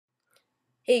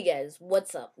Hey guys,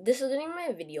 what's up? This is going to be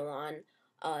my video on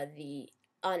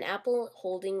Apple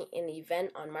holding an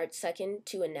event on March 2nd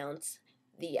to announce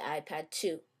the iPad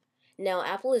 2. Now,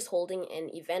 Apple is holding an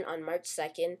event on March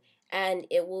 2nd, and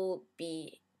it will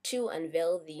be to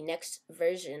unveil the next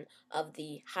version of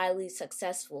the highly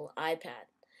successful iPad.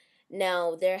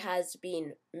 Now, there has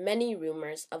been many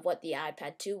rumors of what the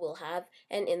iPad 2 will have,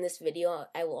 and in this video,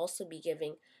 I will also be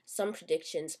giving some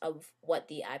predictions of what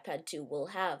the iPad 2 will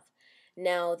have.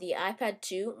 Now, the iPad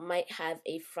 2 might have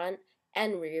a front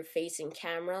and rear facing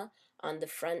camera on the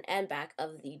front and back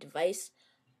of the device,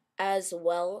 as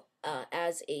well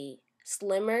as a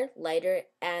slimmer, lighter,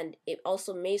 and it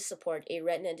also may support a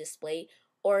Retina display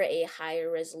or a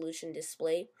higher resolution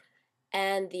display.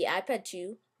 And the iPad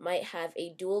 2 might have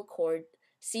a dual-core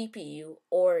CPU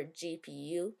or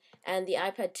GPU, and the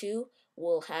iPad 2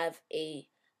 will have a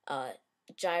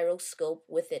gyroscope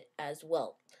with it as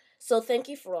well. So thank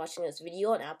you for watching this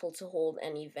video on Apple to hold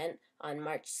an event on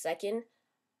March 2nd,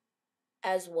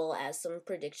 as well as some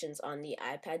predictions on the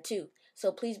iPad 2.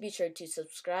 So please be sure to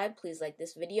subscribe, please like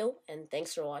this video, and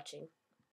thanks for watching.